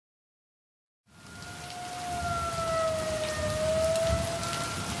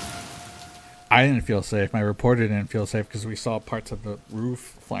I didn't feel safe. My reporter didn't feel safe because we saw parts of the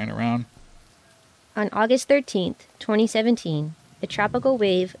roof flying around. On August 13th, 2017, a tropical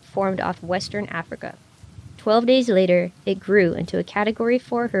wave formed off Western Africa. 12 days later, it grew into a Category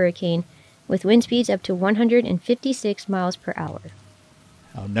 4 hurricane with wind speeds up to 156 miles per hour.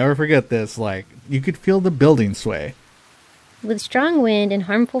 I'll never forget this. Like, you could feel the building sway. With strong wind and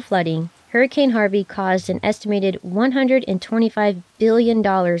harmful flooding, Hurricane Harvey caused an estimated $125 billion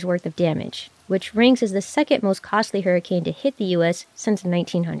worth of damage, which ranks as the second most costly hurricane to hit the U.S. since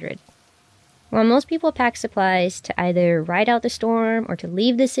 1900. While most people packed supplies to either ride out the storm or to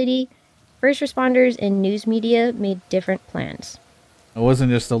leave the city, first responders and news media made different plans. It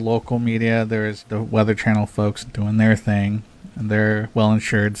wasn't just the local media. There's the Weather Channel folks doing their thing, and they're well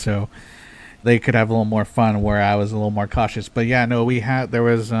insured, so they could have a little more fun, where I was a little more cautious. But yeah, no, you had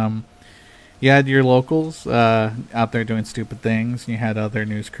your locals out there doing stupid things. You had other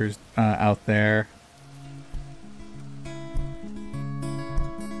news crews out there.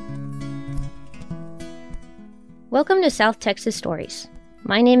 Welcome to South Texas Stories.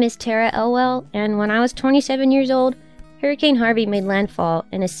 My name is Tara Elwell, and when I was 27 years old, Hurricane Harvey made landfall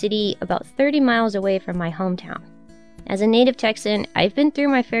in a city about 30 miles away from my hometown. As a native Texan, I've been through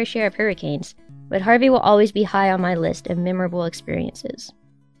my fair share of hurricanes, but Harvey will always be high on my list of memorable experiences.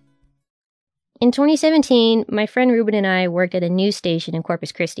 In 2017, my friend Ruben and I worked at a news station in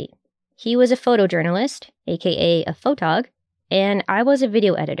Corpus Christi. He was a photojournalist, aka a photog, and I was a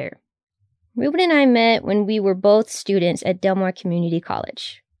video editor. Ruben and I met when we were both students at Delmar Community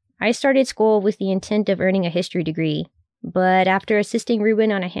College. I started school with the intent of earning a history degree, but after assisting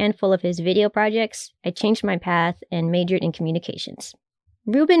Ruben on a handful of his video projects, I changed my path and majored in communications.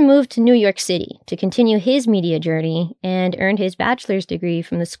 Ruben moved to New York City to continue his media journey and earned his bachelor's degree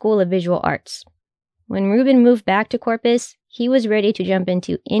from the School of Visual Arts. When Ruben moved back to Corpus, he was ready to jump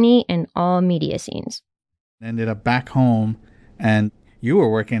into any and all media scenes. Ended up back home, and you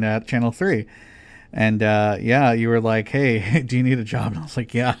were working at Channel 3. And you were like, hey, do you need a job? And I was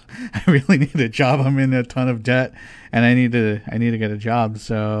like, yeah, I really need a job. I'm in a ton of debt, and I need to get a job.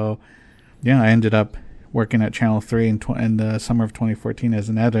 So yeah, I ended up working at Channel 3 in the summer of 2014 as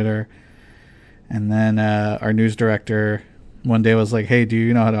an editor. And then our news director one day was like, hey, do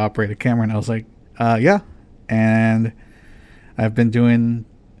you know how to operate a camera? And I was like, yeah. And I've been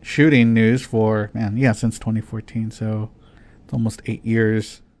shooting news since 2014. So it's almost 8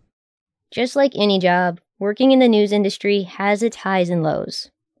 years. Just like any job, working in the news industry has its highs and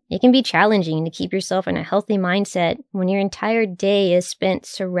lows. It can be challenging to keep yourself in a healthy mindset when your entire day is spent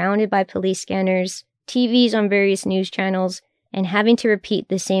surrounded by police scanners, TVs on various news channels, and having to repeat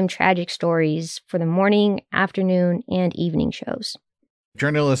the same tragic stories for the morning, afternoon, and evening shows.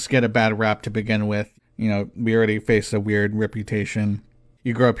 Journalists get a bad rap to begin with. You know, we already face a weird reputation.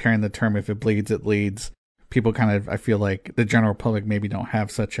 You grow up hearing the term, if it bleeds, it leads. People I feel like the general public maybe don't have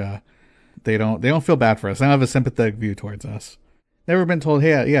such a, they don't feel bad for us. They don't have a sympathetic view towards us. Never been told,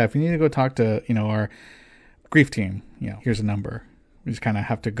 hey, yeah, if you need to go talk to, our grief team, here's a number. We just kind of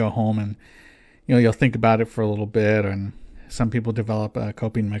have to go home and, you'll think about it for a little bit. And some people develop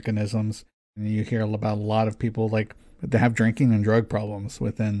coping mechanisms. And you hear about a lot of people they have drinking and drug problems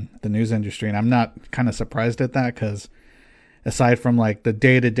within the news industry. And I'm not kind of surprised at that, because aside from the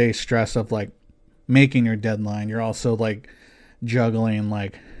day-to-day stress of making your deadline, you're also juggling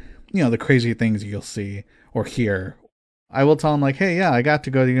the crazy things you'll see or hear. I will tell them hey, yeah, I got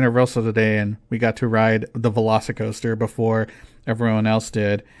to go to Universal today and we got to ride the Velocicoaster before everyone else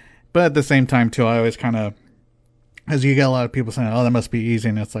did. But at the same time too, I always as you get a lot of people saying, oh, that must be easy.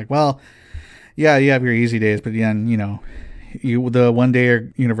 And it's well, yeah, you have your easy days, but then, the one day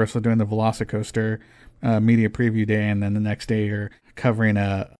you're Universal doing the Velocicoaster media preview day, and then the next day you're covering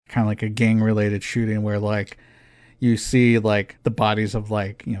a kind of a gang related shooting where you see the bodies of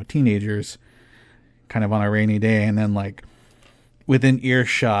teenagers kind of on a rainy day, and then within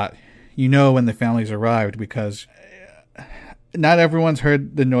earshot, when the families arrived, because not everyone's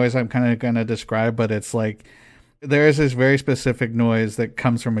heard the noise I'm kind of going to describe, but it's there is this very specific noise that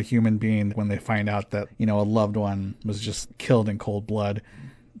comes from a human being when they find out that, a loved one was just killed in cold blood.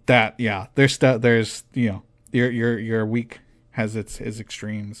 That, yeah, there's your week has its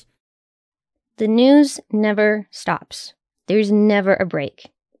extremes. The news never stops. There's never a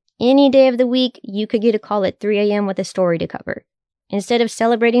break. Any day of the week, you could get a call at 3 a.m. with a story to cover. Instead of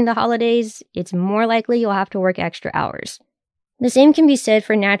celebrating the holidays, it's more likely you'll have to work extra hours. The same can be said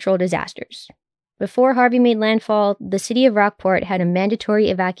for natural disasters. Before Harvey made landfall, the city of Rockport had a mandatory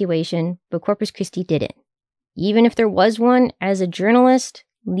evacuation, but Corpus Christi didn't. Even if there was one, as a journalist,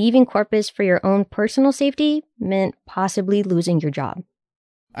 leaving Corpus for your own personal safety meant possibly losing your job.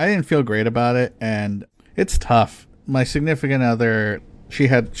 I didn't feel great about it, and it's tough. My significant other, she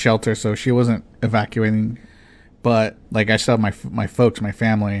had shelter, so she wasn't evacuating. But like I still have my folks, my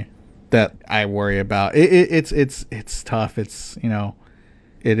family that I worry about. It's tough. It's, you know,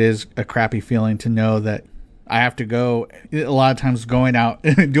 it is a crappy feeling to know that I have to go. A lot of times going out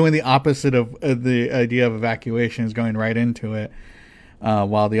doing the opposite of the idea of evacuation is going right into it,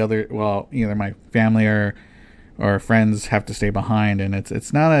 while either my family or friends have to stay behind, and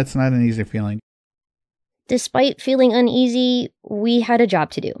it's not an easy feeling. Despite feeling uneasy, we had a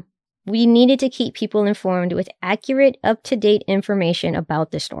job to do. We needed to keep people informed with accurate, up-to-date information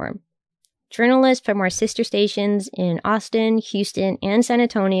about the storm. Journalists from our sister stations in Austin, Houston, and San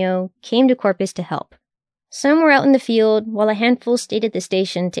Antonio came to Corpus to help. Some were out in the field, while a handful stayed at the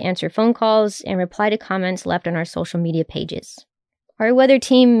station to answer phone calls and reply to comments left on our social media pages. Our weather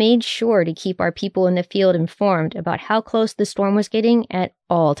team made sure to keep our people in the field informed about how close the storm was getting at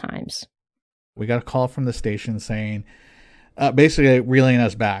all times. We got a call from the station saying, basically reeling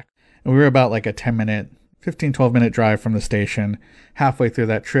us back. And we were about like a 12-minute drive from the station. Halfway through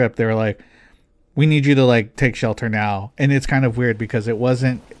that trip, they were like, we need you to like take shelter now. And it's kind of weird because it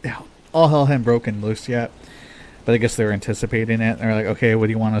wasn't, all hell hadn't broken loose yet. But I guess they were anticipating it. And they're like, okay, what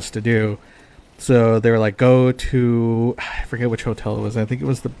do you want us to do? So they were like, go to, I forget which hotel it was. I think it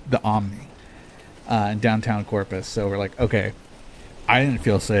was the Omni in downtown Corpus. So we're like, okay. I didn't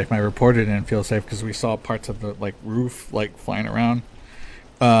feel safe. My reporter didn't feel safe because we saw parts of the like roof like flying around.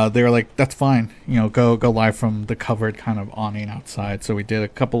 They were like, that's fine. You know, go live from the covered kind of awning outside. So we did a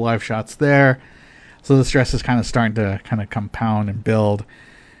couple live shots there. So the stress is kind of starting to kind of compound and build.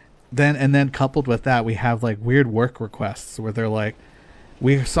 Then coupled with that, we have like weird work requests where they're like,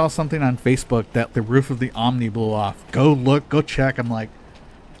 we saw something on Facebook that the roof of the Omni blew off. Go look, go check. I'm like,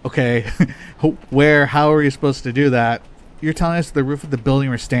 okay, how are you supposed to do that? You're telling us the roof of the building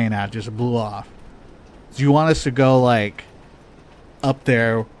we're staying at just blew off. Do you want us to go like up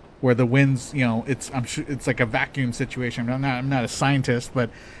there where the winds, you know, I'm sure it's like a vacuum situation. I'm not a scientist, but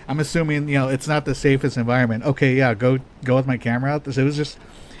I'm assuming, you know, it's not the safest environment. Okay, yeah, go with my camera out. So it was just,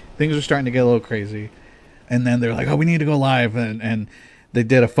 things are starting to get a little crazy. And then they're like, oh, we need to go live, and they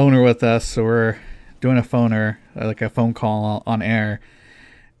did a phoner with us, so we're doing a phoner, like a phone call on air.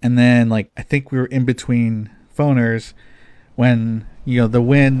 And then like I think we were in between phoners when, you know, the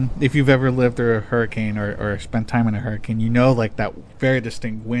wind, if you've ever lived through a hurricane or spent time in a hurricane, you know, like that very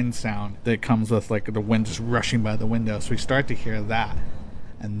distinct wind sound that comes with like the wind just rushing by the window. So we start to hear that.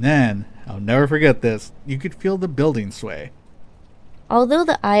 And then, I'll never forget this, you could feel the building sway. Although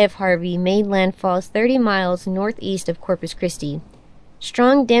the eye of Harvey made landfall 30 miles northeast of Corpus Christi,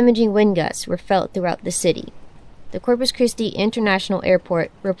 strong damaging wind gusts were felt throughout the city. The Corpus Christi International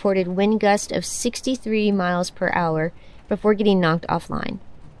Airport reported wind gusts of 63 miles per hour before getting knocked offline.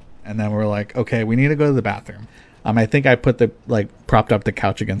 And then we're like, okay, we need to go to the bathroom. I think I put propped up the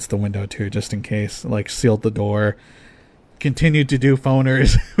couch against the window too, just in case, like sealed the door. Continued to do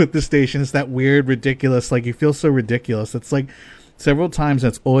phoners with the station. It's that weird, ridiculous, like you feel so ridiculous. It's like several times,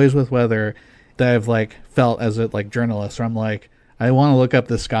 it's always with weather that I've like felt as a like journalist, where I'm like, I want to look up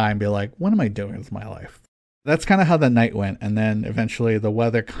the sky and be like, what am I doing with my life? That's kind of how the night went. And then eventually the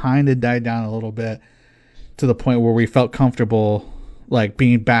weather kind of died down a little bit, to the point where we felt comfortable like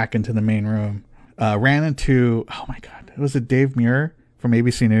being back into the main room. Ran into, oh my God, was it Dave Muir from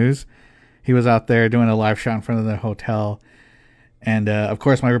ABC News? He was out there doing a live shot in front of the hotel. And of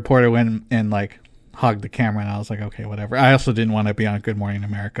course my reporter went and like hogged the camera, and I was like, okay, whatever. I also didn't want to be on Good Morning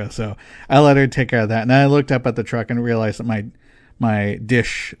America, so I let her take care of that. And I looked up at the truck and realized that my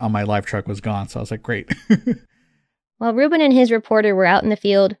dish on my live truck was gone. So I was like, great. While Ruben and his reporter were out in the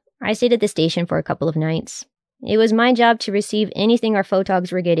field, I stayed at the station for a couple of nights. It was my job to receive anything our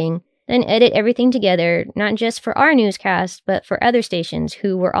photogs were getting, then edit everything together, not just for our newscast, but for other stations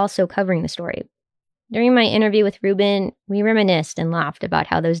who were also covering the story. During my interview with Ruben, we reminisced and laughed about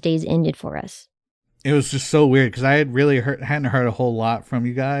how those days ended for us. It was just so weird because I had really hadn't heard a whole lot from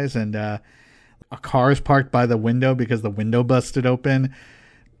you guys, and a car is parked by the window because the window busted open.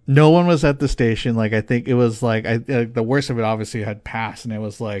 No one was at the station. Like, I think it was like, the worst of it obviously had passed, and it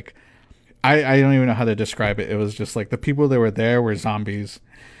was like, I don't even know how to describe it. It was just like the people that were there were zombies.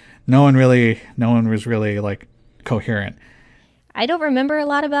 No one was really like coherent. I don't remember a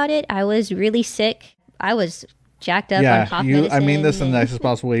lot about it. I was really sick. I was jacked up on cough medicine. I mean this in the nicest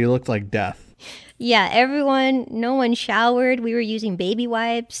possible way. You looked like death. Yeah, no one showered. We were using baby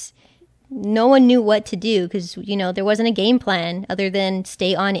wipes. No one knew what to do because, you know, there wasn't a game plan other than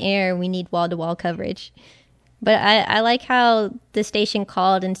stay on air. We need wall-to-wall coverage. But I like how the station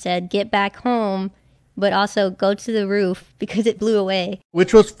called and said, get back home but also go to the roof because it blew away.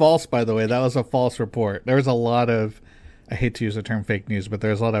 Which was false, by the way. That was a false report. There was a lot of, I hate to use the term fake news, but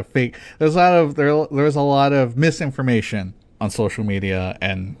there's a lot of there was a lot of misinformation on social media,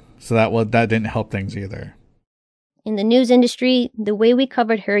 and so that didn't help things either. In the news industry, the way we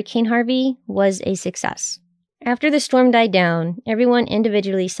covered Hurricane Harvey was a success. After the storm died down, everyone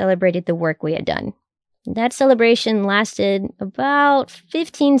individually celebrated the work we had done. That celebration lasted about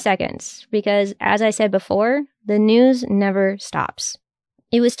 15 seconds because, as I said before, the news never stops.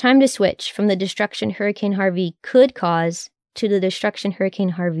 It was time to switch from the destruction Hurricane Harvey could cause to the destruction Hurricane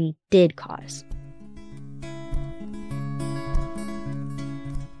Harvey did cause.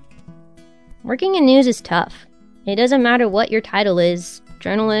 Working in news is tough. It doesn't matter what your title is,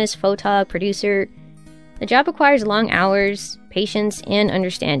 journalist, photog, producer. The job requires long hours, patience, and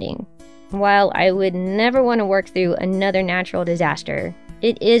understanding. While I would never want to work through another natural disaster,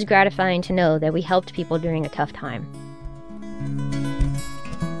 it is gratifying to know that we helped people during a tough time.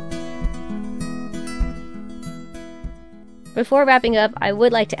 Before wrapping up, I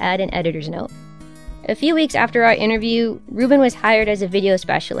would like to add an editor's note. A few weeks after our interview, Ruben was hired as a video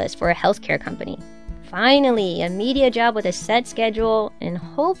specialist for a healthcare company. Finally, a media job with a set schedule and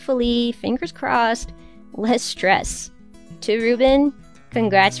hopefully, fingers crossed, less stress. To Ruben,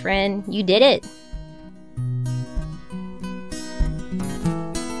 congrats friend, you did it.